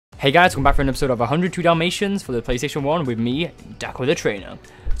Hey guys, welcome back for an episode of 102 Dalmatians for the PlayStation 1 with me, Dacothetrainer.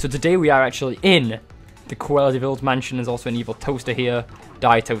 So today we are actually in the Cruella de Vil's mansion. There's also an evil toaster here,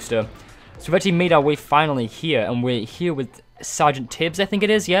 Die Toaster. So we've actually made our way finally here, and we're here with Sergeant Tibbs, I think it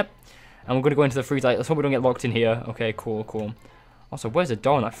is, yep. And we're going to go into the freezer. Let's hope we don't get locked in here. Okay, cool. Also, where's the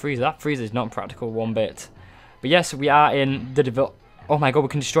door on that freezer? That freezer is not practical one bit. But yes, we are in the DeVille. Oh my god, we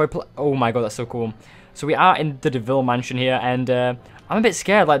can destroy... Oh my god, that's so cool. So we are in the DeVille mansion here, and I'm a bit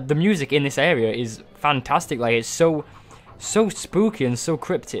scared. Like, the music in this area is fantastic. Like, it's so spooky and so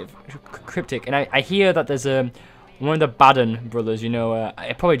cryptic. And I hear that there's one of the Baden brothers, you know,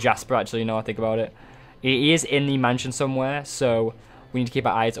 probably Jasper, actually, you know, I think about it. He is in the mansion somewhere, so we need to keep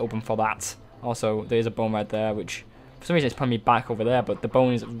our eyes open for that. Also, there is a bone right there, which for some reason it's putting me back over there, but the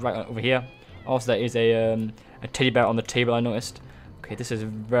bone is right over here. Also, there is a teddy bear on the table, I noticed. Okay, this is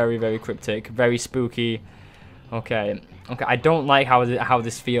very cryptic, very spooky. Okay, I don't like how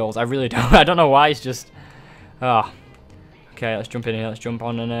this feels. I really don't. I don't know why. It's just, Okay, let's jump in here. Let's jump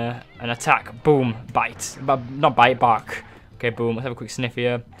on an attack. Boom, bite, not bite, bark. Okay, boom. Let's have a quick sniff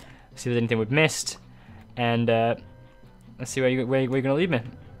here. See if there's anything we've missed, and let's see where you're gonna leave me.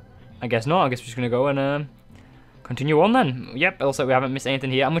 I guess not. I guess we're just gonna go and continue on then. Yep. Also, we haven't missed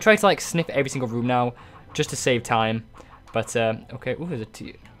anything here. I'm gonna try to like sniff every single room now, just to save time. But okay. Ooh, there's a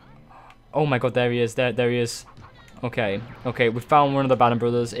T. Oh my god, there he is. There he is. Okay, we found one of the Banner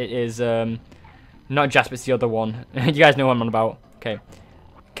brothers. It is not Jasper, it's the other one. You guys know what I'm on about. Okay,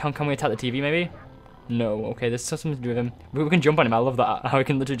 can we attack the TV maybe? No. Okay, there's something to do with him. We can jump on him. I love that. How we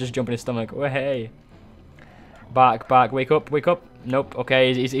can literally just jump in his stomach. Oh hey. Back. Wake up. Nope.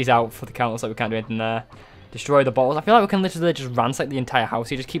 Okay, he's out for the count. Looks like we can't do anything there. Destroy the bottles. I feel like we can literally just ransack the entire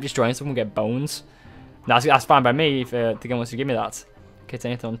house. You just keep destroying stuff and get bones. That's fine by me if the game wants to give me that. Okay, is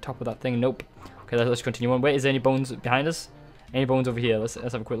there anything on top of that thing? Nope. Okay, let's continue on. Wait, is there any bones behind us? Any bones over here? Let's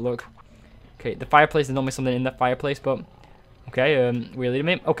have a quick look. Okay, the fireplace, there's normally something in the fireplace, but... Okay, we're leading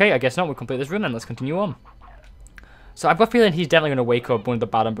me. Okay, I guess not. We'll complete this room then. Let's continue on. So I've got a feeling he's definitely going to wake up one of the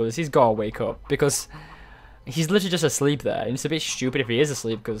Baden brothers. He's got to wake up, because he's literally just asleep there. And it's a bit stupid if he is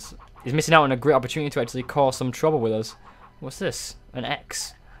asleep, because he's missing out on a great opportunity to actually cause some trouble with us. What's this? An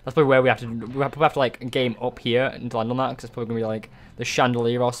X. That's probably where we probably have to like game up here and land on that, because it's probably gonna be like the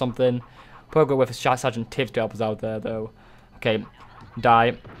chandelier or something. Probably go with Sergeant Tibbs to help us out there though. Okay,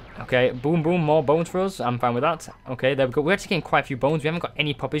 die. Okay, boom, more bones for us. I'm fine with that. Okay, there we go. We're actually getting quite a few bones. We haven't got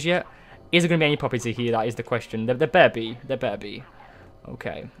any puppies yet. Is there gonna be any puppies here? That is the question. There better be.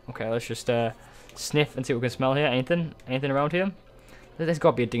 Okay, let's just sniff and see what we can smell here. Anything around here? There's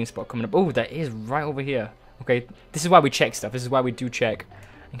got to be a digging spot coming up. Oh, there is right over here. Okay, this is why we check stuff. This is why we do check.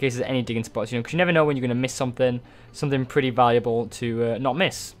 In case there's any digging spots, you know, because you never know when you're going to miss something pretty valuable to not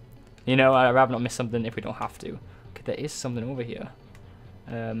miss. You know, I'd rather not miss something if we don't have to. Okay, there is something over here.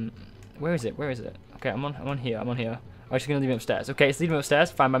 Where is it? Okay, I'm on here. I'm just going to leave it upstairs. Okay, it's leaving it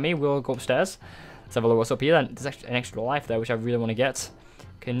upstairs. Fine by me. We'll go upstairs. Let's have a look what's up here then. There's actually an extra life there, which I really want to get.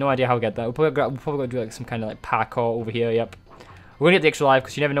 Okay, no idea how we get that. We'll probably got to do like some kind of like parkour over here. Yep. We're going to get the extra life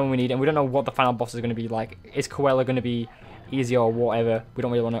because you never know when we need it. And we don't know what the final boss is going to be like. Is Cruella going to be easy or whatever? We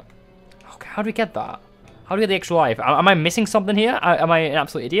don't really want to... Okay, how do we get that? How do we get the extra life? Am I missing something here? Am I an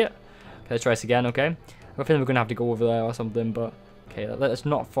absolute idiot? Okay, let's try this again, okay? I have a feeling we're going to have to go over there or something, but... Okay, let's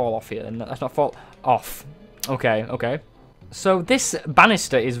not fall off here then. Let's not fall off. Okay. So this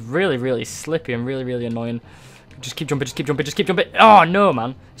banister is really slippy and really annoying. Just keep jumping. Oh, no,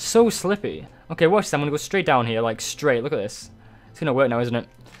 man. So slippy. Okay, watch this. I'm going to go straight down here, like straight. Look at this. It's going to work now, isn't it?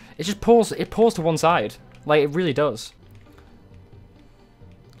 It just pulls to one side. Like, it really does.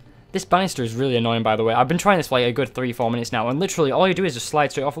 This banister is really annoying, by the way. I've been trying this for like a good 3-4 minutes now, and literally all you do is just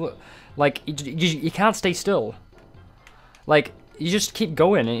slide straight off. Like, you can't stay still. Like, you just keep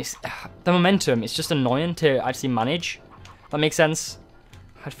going, and it's the momentum. It's just annoying to actually manage. That makes sense.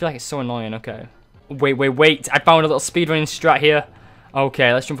 I feel like it's so annoying. Okay. Wait. I found a little speedrunning strat here.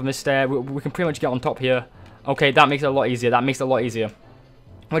 Okay, let's jump from this stair. We can pretty much get on top here. Okay, that makes it a lot easier.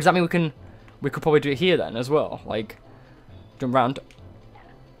 What does that mean? We could probably do it here then as well. Like, jump round.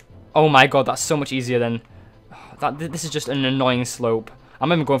 Oh my god, that's so much easier than... This is just an annoying slope. I'm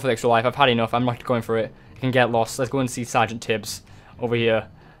not even going for the extra life. I've had enough. I'm not going for it. I can get lost. Let's go and see Sergeant Tibbs over here.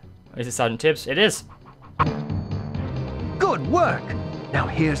 Is it Sergeant Tibbs? It is. Good work. Now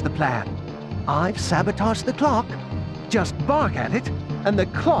here's the plan. I've sabotaged the clock. Just bark at it, and the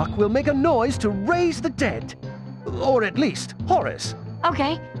clock will make a noise to raise the dead. Or at least Horace.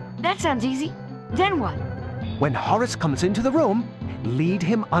 Okay, that sounds easy. Then what? When Horace comes into the room, lead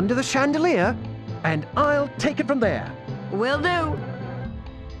him under the chandelier, and I'll take it from there. Will do.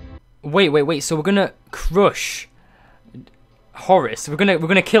 Wait. So we're gonna crush Horace. We're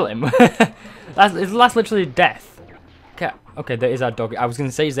gonna kill him. that's literally death. Okay, okay, there is our dog. I was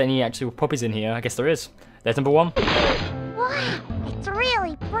gonna say, is there any actual puppies in here? I guess there is. There's number 1. Wow, it's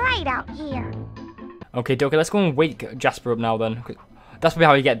really bright out here. Okay, Doki, let's go and wake Jasper up now then. That's probably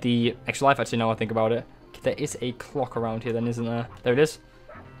how you get the extra life, actually, now I think about it. Okay, there is a clock around here then, isn't there? There it is.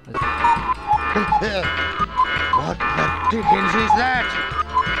 What the dickens is that?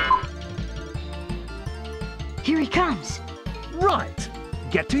 Here he comes. Right.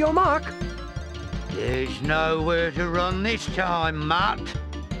 Get to your mark. There's nowhere to run this time, Mutt.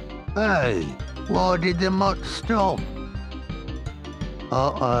 Hey, why did the mutt stop?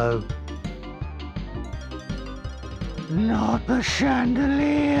 Uh-oh. Not the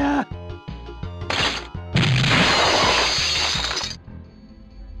chandelier.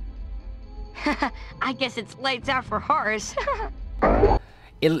 I guess it's lights out for Horace.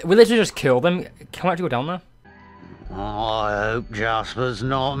 We literally just killed them. Can we actually go down there? I hope Jasper's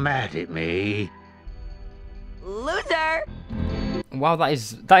not mad at me. Loser! Wow, that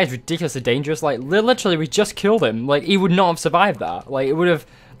is ridiculously dangerous. Like, literally, we just killed him. Like, he would not have survived that. Like, it would have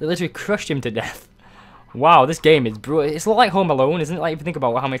literally crushed him to death. Wow, this game is brutal. It's a lot like Home Alone, isn't it? Like, if you think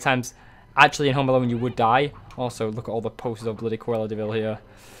about how many times actually in Home Alone you would die. Also, look at all the posters of bloody Cruella de Vil here.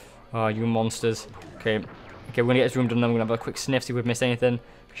 Oh, you monsters. Okay, we're gonna get this room done. Then we're gonna have a quick sniff, see if we've missed anything.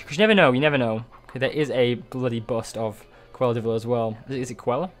 Because you never know. You never know. Okay, there is a bloody bust of Cruella de Vil as well. Is it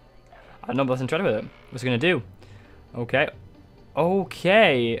Cruella? I don't know, but let's try with it. What's it gonna do? Okay.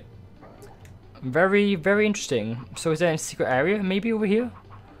 Okay. Very, very interesting. So is there a secret area maybe over here?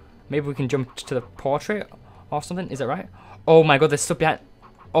 Maybe we can jump to the portrait or something. Is that right? Oh my god, there's stuff behind.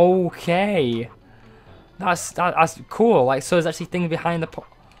 Okay. That's cool. Like, so there's actually things behind the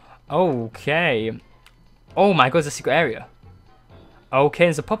okay. Oh my god, there's a secret area. Okay,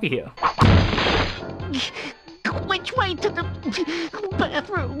 there's a puppy here. Which way to the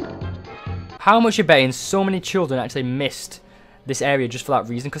bathroom? How much you betting so many children actually missed this area just for that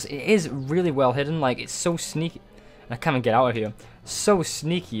reason? Because it is really well hidden. Like, it's so sneaky. I can't even get out of here. So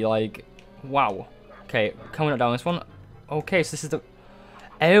sneaky, like, wow. Okay, coming up down this one. Okay, so this is the...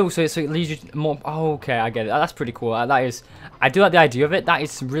 Oh, so it leads you more... Oh, okay, I get it. That's pretty cool. That is... I do like the idea of it. That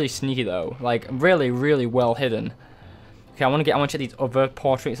is really sneaky, though. Like, really, really well hidden. Okay, I want to check these other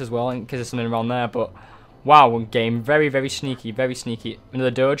portraits as well, in case there's something around there, but... Wow, game. Very, very sneaky. Very sneaky.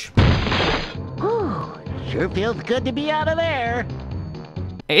 Another Doge. Ooh, sure feels good to be out of there.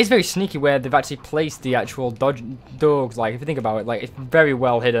 It is very sneaky where they've actually placed the actual dogs. Like, if you think about it, like, it's very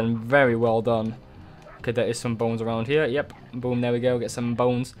well hidden, very well done. Okay, there is some bones around here. Yep, boom, there we go. Get some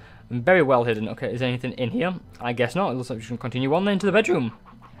bones. Very well hidden. Okay, is there anything in here? I guess not. It looks like we should continue on then to the bedroom.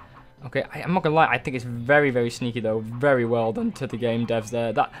 Okay, I'm not gonna lie. I think it's very, very sneaky though. Very well done to the game devs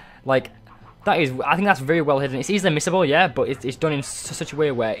there. I think that's very well hidden. It's easily missable, yeah, but it's done in such a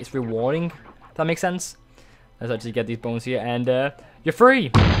way where it's rewarding. If that makes sense. Let's actually get these bones here, and you're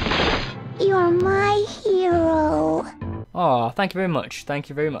free. You're my hero. Oh, thank you very much. Thank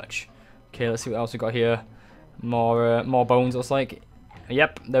you very much. Okay, let's see what else we got here. More bones. Looks like.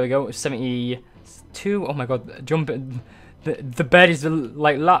 Yep, there we go. 72. Oh my god, jump. The bed is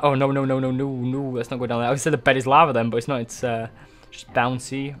like oh no. Let's not go down there. I would say the bed is lava then, but it's not. It's just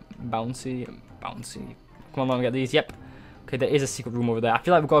bouncy. Come on, let me get these. Yep. Okay, there is a secret room over there. I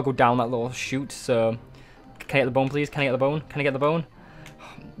feel like we've got to go down that little chute. So, can I get the bone, please? Can I get the bone? Can I get the bone?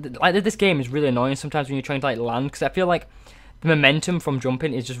 Like, this game is really annoying sometimes when you're trying to like land, because I feel like the momentum from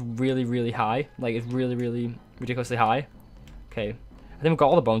jumping is just really, really high. Like, it's really, really ridiculously high. Okay, I think we've got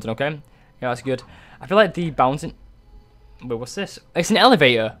all the bones in. Okay, yeah, that's good. I feel like the bouncing. Wait, what's this? It's an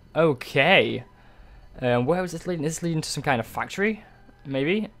elevator. Okay. Where is this leading? Is this leading to some kind of factory?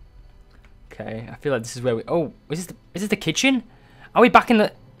 Maybe. Okay, I feel like this is where we... Oh, is this the kitchen? Are we back in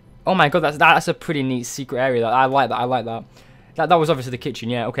the... Oh my god, that's a pretty neat secret area. I like that. That was obviously the kitchen,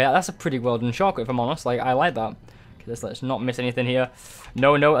 yeah. Okay, that's a pretty well done shortcut, if I'm honest. Like, I like that. Okay, let's not miss anything here.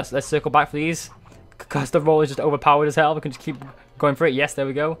 No, let's circle back, please. Because the roll is just overpowered as hell. We can just keep going for it. Yes, there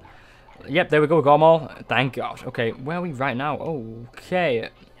we go. Yep, there we go. We got them all. Thank God. Okay, where are we right now? Okay.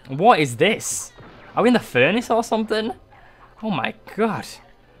 What is this? Are we in the furnace or something? Oh my god.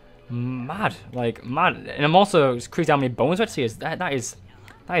 Mad. Like, mad. And I'm also just crazy how many bones I see. That is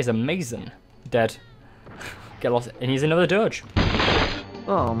amazing. Dead. Get lost. And he's another Doge.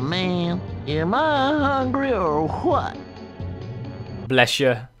 Oh man, am I hungry or what? Bless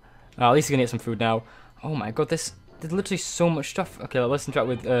you. At least he's gonna get some food now. Oh my god, there's literally so much stuff. Okay, let's interact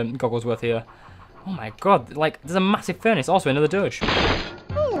with Gogglesworth here. Oh my god, like, there's a massive furnace. Also, another Doge.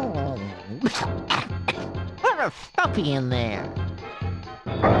 What a stuffy in there.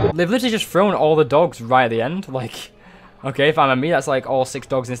 They've literally just thrown all the dogs right at the end. Like, Okay, fine by me. That's like all 6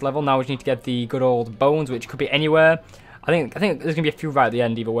 dogs in this level. Now we just need to get the good old bones, which could be anywhere. I think there's gonna be a few right at the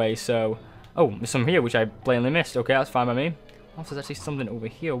end either way. So, oh, there's some here which I blatantly missed. Okay, that's fine by me. Oh, there's actually something over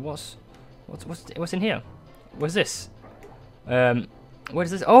here. What's in here? What's this? What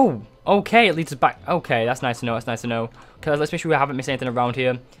is this? Oh, okay, it leads us back. Okay, that's nice to know. That's nice to know. Okay, let's make sure we haven't missed anything around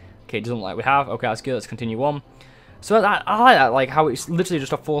here. Okay, it doesn't look like we have. Okay, that's good. Let's continue on. So I like that, like how it's literally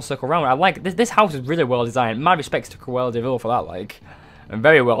just a full circle round. I like this. This house is really well designed. Mad respects to Cruella de Vil for that. Like, and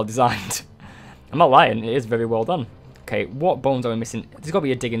very well designed. I'm not lying. It is very well done. Okay, what bones are we missing? There's got to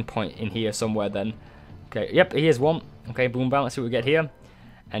be a digging point in here somewhere. Then. Okay, yep, here's one. Okay, boom, bam. Let's see what we get here.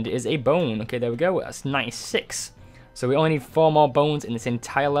 And it is a bone. Okay, there we go. That's 96. So we only need 4 more bones in this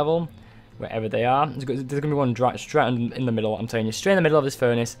entire level, wherever they are. There's going to be one straight in the middle. I'm telling you, straight in the middle of this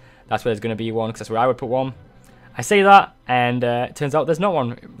furnace. That's where there's going to be one, because that's where I would put one. I say that, and it turns out there's not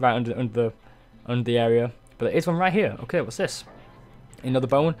one right under the area, but there is one right here. Okay, what's this? Another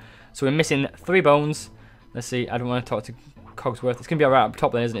bone. So we're missing 3 bones. Let's see. I don't want to talk to Cogsworth. It's going to be right up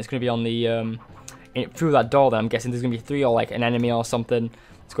top then, isn't it? It's going to be on the through that door. Then I'm guessing there's going to be 3 or like an enemy or something.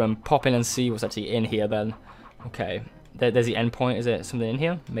 Let's go and pop in and see what's actually in here then. Okay, there's the end point. Is it something in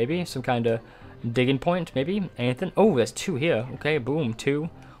here? Maybe some kind of digging point. Maybe anything. Oh, there's 2 here. Okay, boom, 2.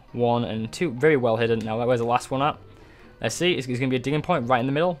 1 and 2, very well hidden. Now, where's the last one at? Let's see. It's going to be a digging point right in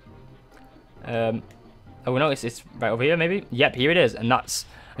the middle. Oh no, it's right over here. Maybe. Yep, here it is, and that's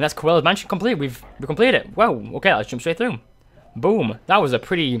Cruella's mansion complete. We've completed it. Whoa. Okay, let's jump straight through. Boom. That was a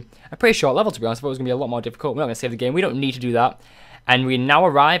pretty short level, to be honest. I thought it was going to be a lot more difficult. We're not going to save the game. We don't need to do that. And we now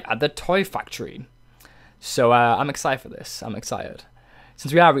arrive at the toy factory. So I'm excited for this. I'm excited.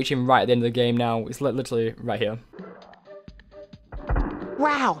 Since we are reaching right at the end of the game now, it's literally right here.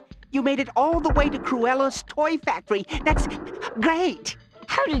 Wow, you made it all the way to Cruella's toy factory. That's great.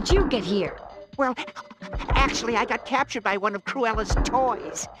 How did you get here? Well, actually, I got captured by one of Cruella's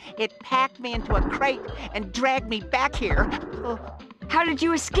toys. It packed me into a crate and dragged me back here. How did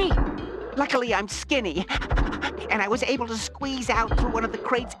you escape? Luckily, I'm skinny, and I was able to squeeze out through one of the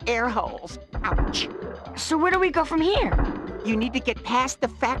crate's air holes. Ouch. So where do we go from here? You need to get past the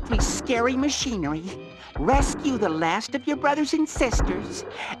factory's scary machinery, rescue the last of your brothers and sisters,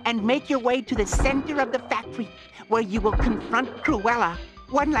 and make your way to the center of the factory, where you will confront Cruella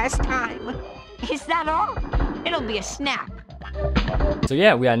one last time. Is that all? It'll be a snap. So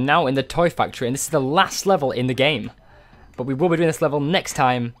yeah, we are now in the toy factory, and this is the last level in the game. But we will be doing this level next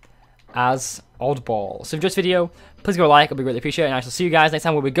time as Oddball. So if you enjoyed this video, please give it a like, I'll be greatly appreciated, and I shall see you guys next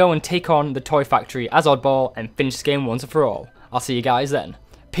time where we go and take on the toy factory as Oddball and finish this game once and for all. I'll see you guys then.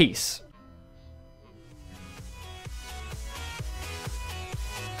 Peace.